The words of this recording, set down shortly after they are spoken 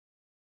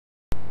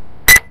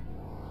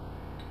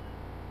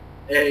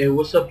Hey,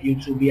 what's up,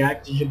 YouTube? Yeah,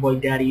 this is your boy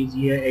Daddyezee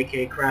here,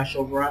 aka Crash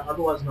Override,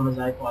 otherwise known as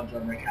iPod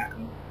Jailbreak Hacker.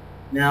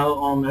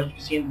 Now, as you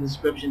can see in the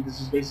description,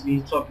 this is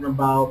basically talking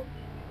about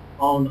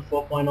the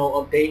 4.0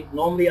 update.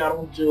 Normally, I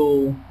don't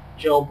do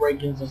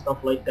jailbreakings and stuff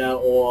like that,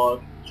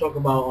 or talk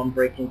about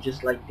breaking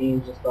just like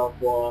themes and stuff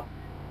or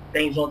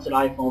things onto the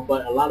iPhone.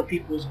 But a lot of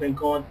people has been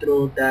going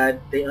through that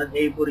they are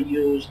unable to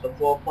use the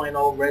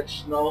 4.0 Red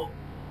Snow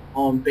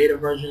beta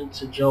version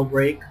to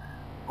jailbreak.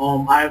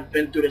 I've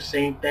been through the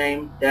same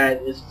thing.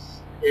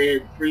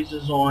 It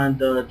freezes on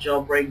the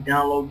jailbreak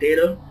download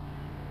data.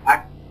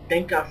 I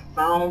think I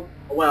found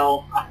a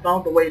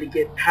way to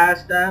get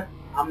past that.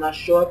 I'm not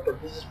sure,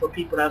 but this is for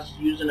people that's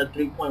using a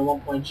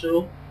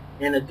 3.1.2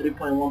 and a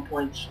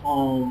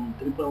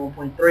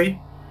 3.1.3.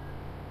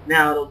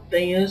 Now the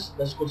thing is,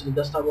 let's go to the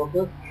desktop real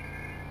quick.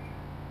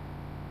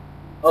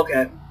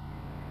 Okay.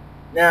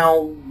 Now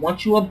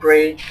once you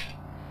upgrade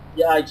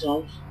your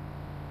iTunes,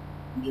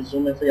 just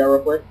zoom in for y'all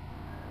real quick.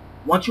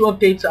 Once you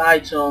update to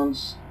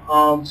iTunes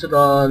to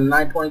the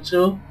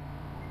 9.2,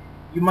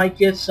 you might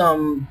get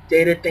some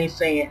data thing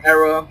saying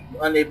error,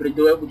 unable to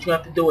do it. What you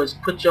have to do is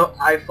put your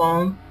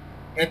iPhone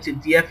into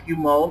DFU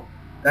mode.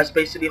 That's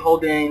basically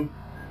holding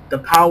the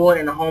power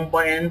and the home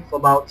button for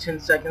about 10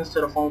 seconds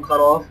till the phone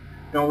cut off.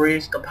 Then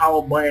release the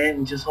power button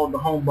and just hold the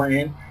home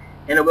button,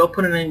 and it will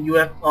put it in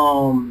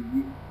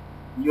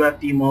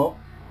UFD mode.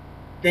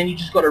 Then you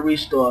just go to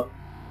restore.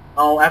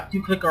 After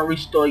you click on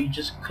restore, you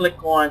just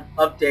click on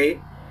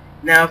update.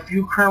 Now, if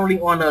you're currently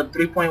on a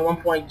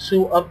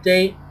 3.1.2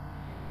 update,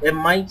 it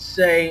might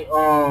say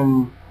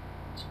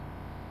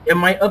it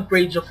might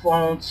upgrade your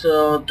phone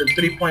to the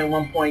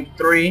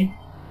 3.1.3.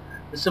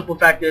 The simple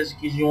fact is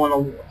because you want a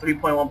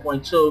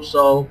 3.1.2.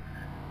 So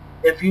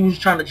if you was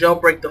trying to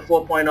jailbreak the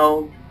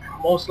 4.0,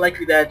 most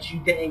likely that you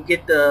didn't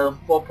get the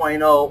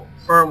 4.0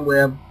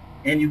 firmware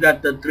and you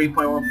got the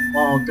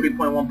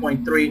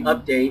 3.1.3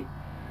 update.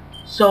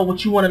 So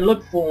what you want to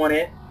look for on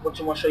it, what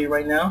you want to show you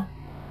right now,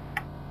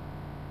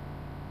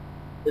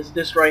 is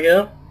this right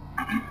here.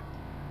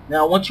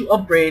 Now once you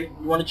upgrade,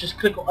 you want to just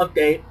click on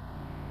update.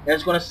 And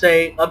it's going to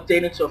say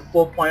updated to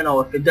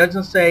 4.0. If it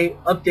doesn't say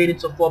updated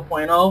to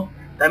 4.0,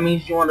 that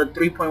means you're on the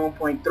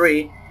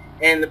 3.1.3.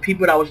 And the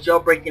people that was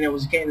jailbreaking it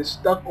was getting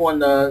stuck on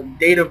the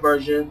data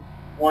version,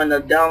 on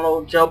the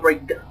download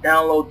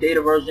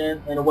data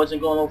version, and it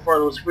wasn't going no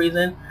further, it was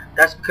freezing.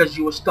 That's because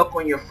you were stuck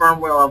on your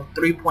firmware of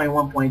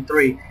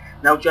 3.1.3.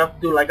 Now what you have to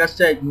do, like I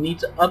said, you need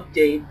to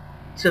update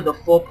to the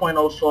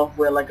 4.0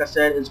 software. Like I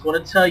said, it's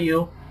going to tell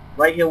you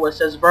right here where it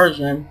says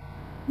version,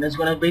 and it's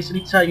going to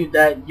basically tell you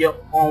that you're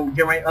ready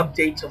to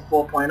update to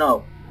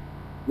 4.0.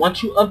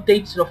 Once you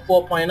update to the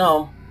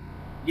 4.0,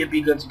 you'll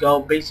be good to go.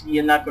 Basically,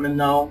 you're not going to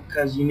know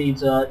because you need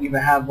to either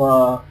have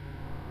the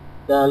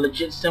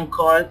legit SIM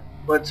card.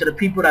 But to the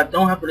people that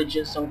don't have the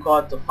legit SIM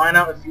card, to find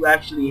out if you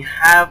actually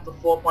have the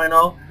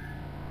 4.0,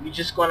 you're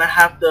just going to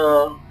have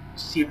to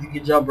see if you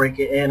can jailbreak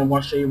it. And I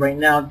want to show you right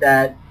now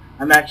that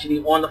I'm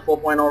actually on the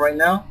 4.0 right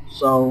now.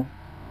 So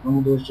what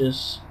I'm going to do is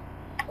just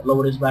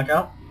lower this back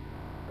out.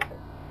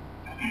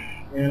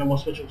 And I'm going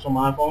to switch it to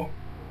my iPhone.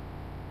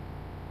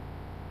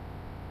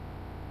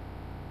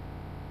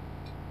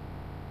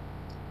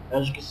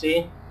 As you can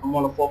see, I'm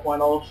on the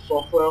 4.0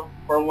 software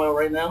firmware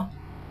right now.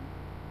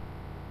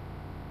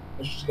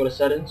 Let's just go to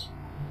settings,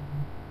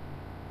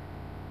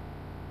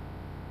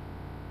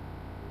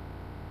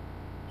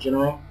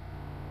 general,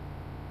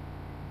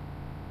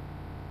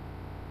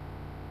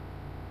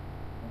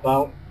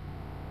 about,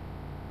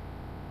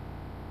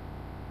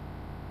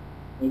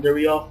 and there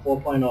we are,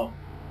 4.0.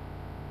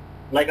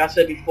 Like I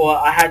said before,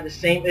 I had the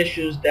same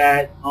issues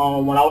that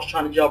when I was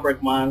trying to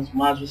jailbreak mine.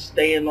 Mine was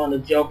staying on the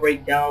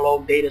jailbreak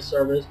download data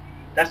service.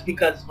 That's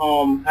because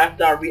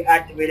after I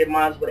reactivated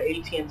mine with an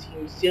at&t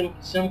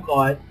SIM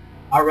card,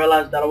 I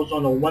realized that I was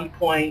on the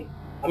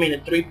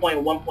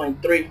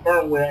 3.1.3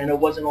 firmware and it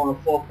wasn't on the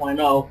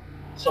 4.0.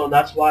 So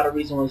that's why the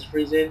reason it was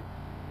freezing.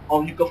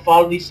 You can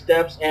follow these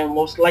steps and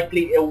most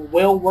likely it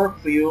will work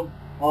for you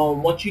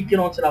once you get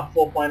onto that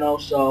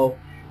 4.0. So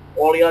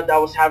all y'all that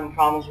was having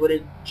problems with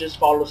it, just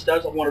follow the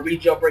steps. I want to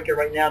re-jailbreak it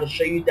right now to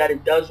show you that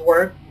it does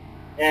work.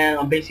 And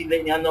I'm basically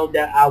letting y'all know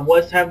that I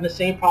was having the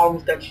same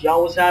problems that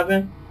y'all was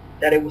having,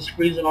 that it was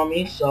freezing on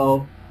me.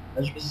 So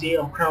as you can see,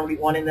 I'm currently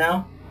on it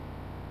now.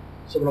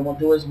 So what I'm going to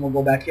do is I'm going to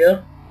go back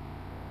here.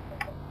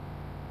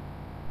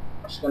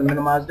 I'm just going to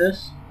minimize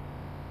this.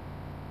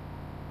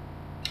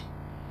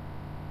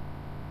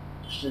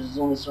 Just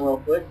zoom this in real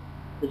quick.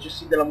 But you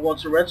see that I'm going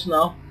to red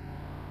snow.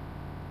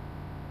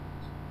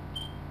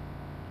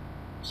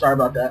 Sorry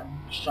about that.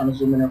 Just trying to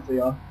zoom in there for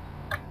y'all.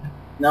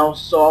 Now,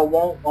 so I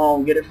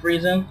won't get it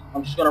freezing,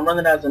 I'm just going to run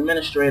it as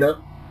administrator.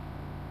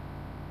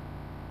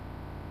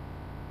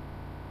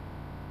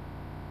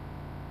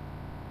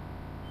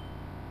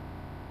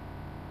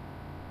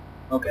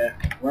 Okay,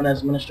 run as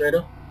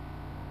administrator.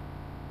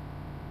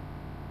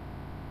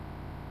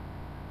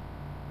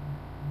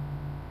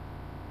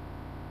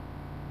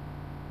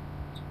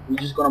 We're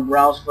just going to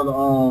browse for the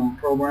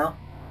program.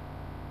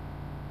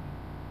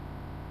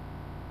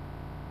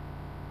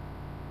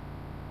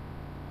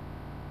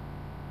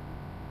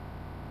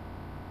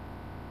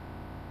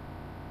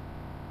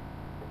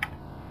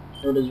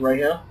 Here it is right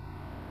here.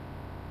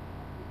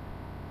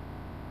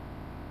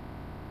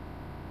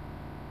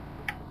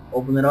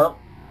 Open it up.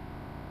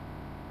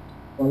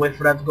 Gonna wait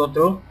for that to go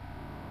through.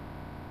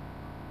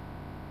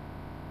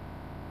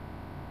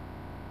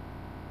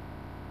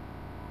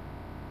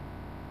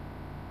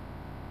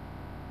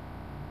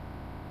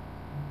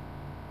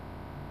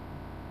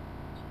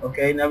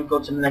 Okay, now we go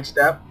to the next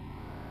step.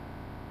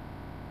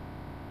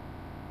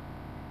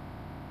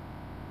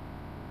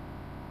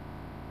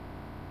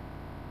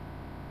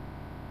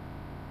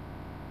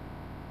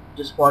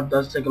 This part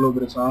does take a little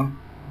bit of time.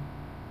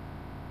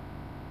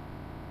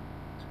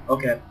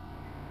 Okay.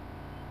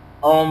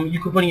 You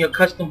can put in your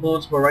custom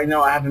boots, but right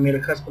now I haven't made a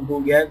custom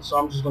boot yet, so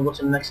I'm just gonna go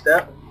to the next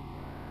step.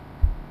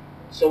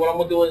 So what I'm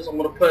gonna do is I'm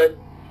gonna put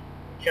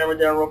the camera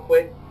down real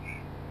quick.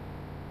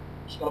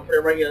 Just gonna put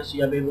it right here so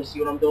you'll be able to see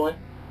what I'm doing.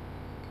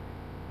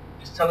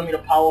 It's telling me to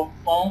power off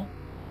the phone,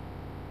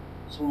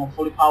 so I'm gonna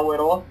fully power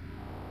it off.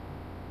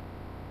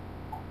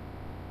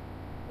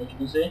 As you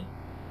can see.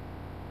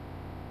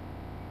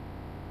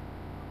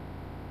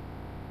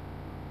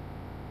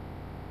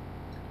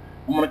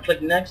 I'm gonna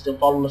click next and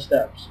follow the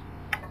steps.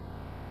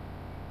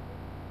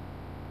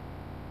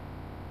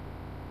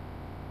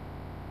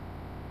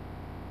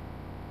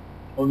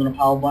 Holding the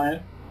power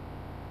button.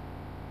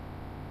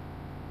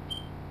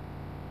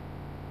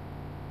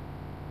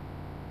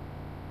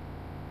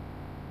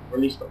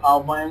 Release the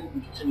power button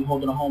and continue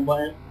holding the home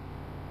button.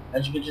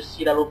 As you can just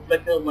see that little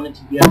flicker when it's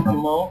DFU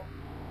mode.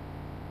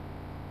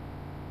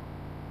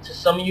 To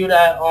some of you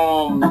that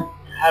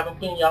haven't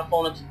put your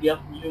phone into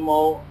DFU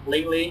mode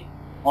lately,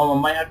 I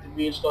might have to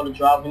reinstall the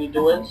drive when you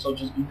do it, so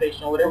just be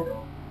patient with it.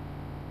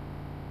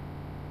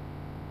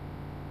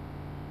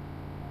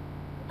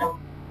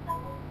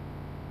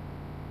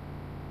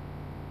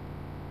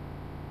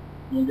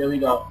 And there we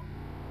go.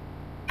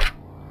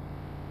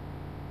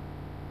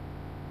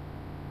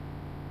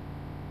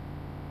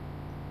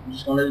 I'm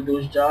just gonna let it do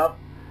its job.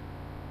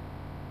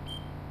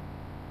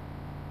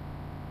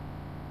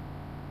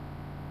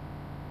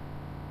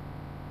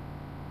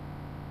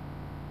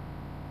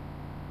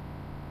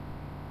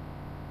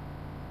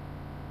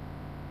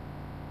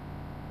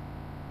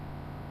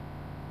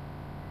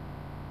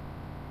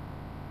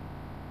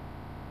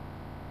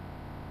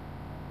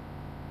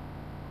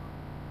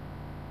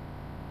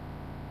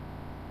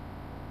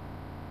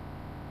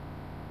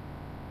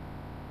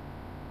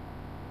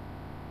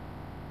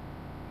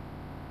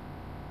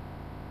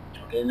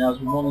 Okay, now it's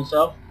removing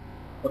itself.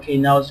 Okay,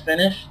 now it's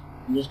finished.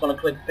 I'm just gonna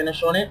click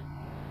finish on it.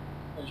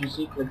 As you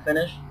see, click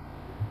finish.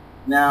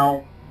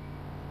 Now,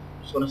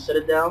 I'm just gonna set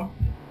it down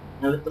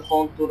and let the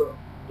phone do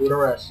the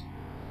rest.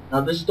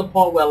 Now this is the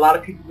part where a lot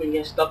of people been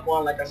getting stuck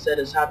on. Like I said,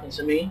 it's happened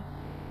to me.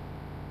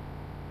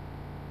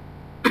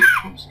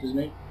 Excuse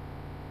me.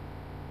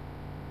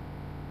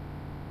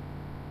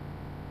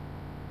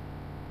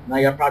 Now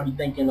you're probably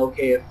thinking,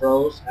 okay, it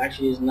froze.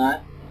 Actually, it's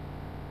not.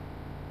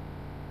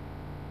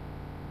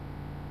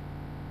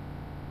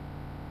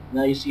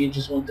 Now you see it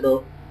just went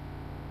through.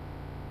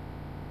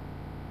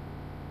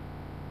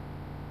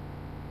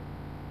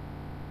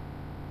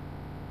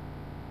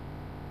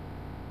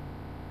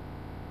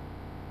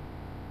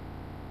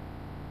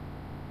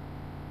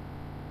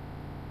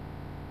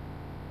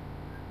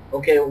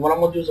 Okay, what I'm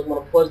gonna do is I'm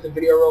gonna pause the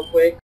video real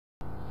quick.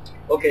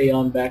 Okay,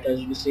 I'm back. As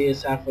you can see,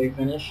 it's halfway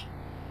finished,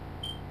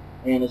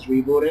 and it's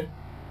rebooting.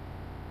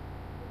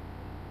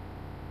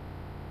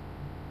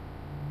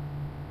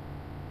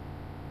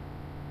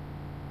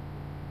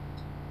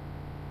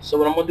 So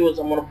what I'm gonna do is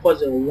I'm gonna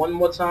pause it one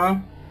more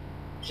time,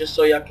 just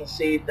so y'all can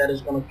see that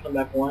it's gonna come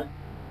back on.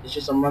 It's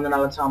just I'm running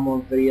out of time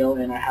on video,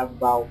 and I have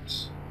about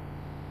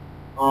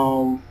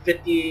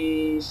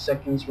 50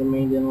 seconds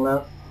remaining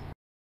left.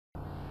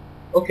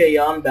 Okay,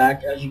 y'all, I'm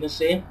back. As you can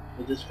see,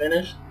 it just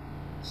finished.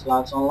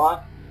 Slots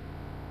unlocked,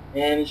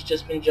 and it's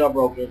just been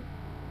jailbroken.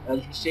 As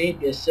you can see,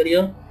 there's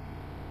Cydia.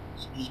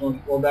 So I'm just going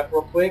to go back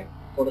real quick,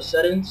 go to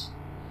settings,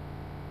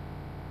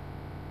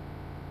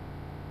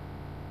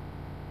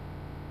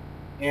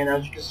 and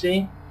as you can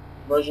see,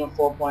 version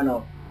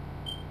 4.0.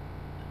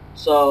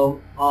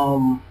 So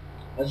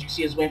as you can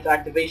see, it's waiting for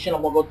activation.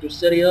 I'm gonna go through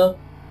Cydia,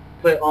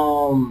 put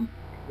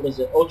what is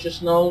it, Ultra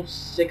Snow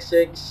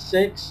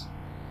 666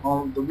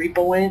 the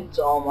repo in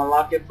to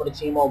unlock it for the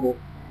T-Mobile.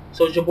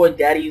 So it's your boy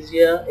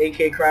Daddyezee,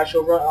 aka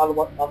Crashover,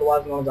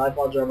 otherwise known as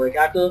iPod Jailbreak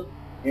Hacker,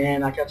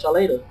 and I'll catch y'all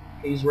later.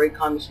 Please rate,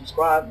 comment,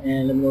 subscribe,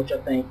 and let me know what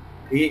y'all think.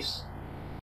 Peace.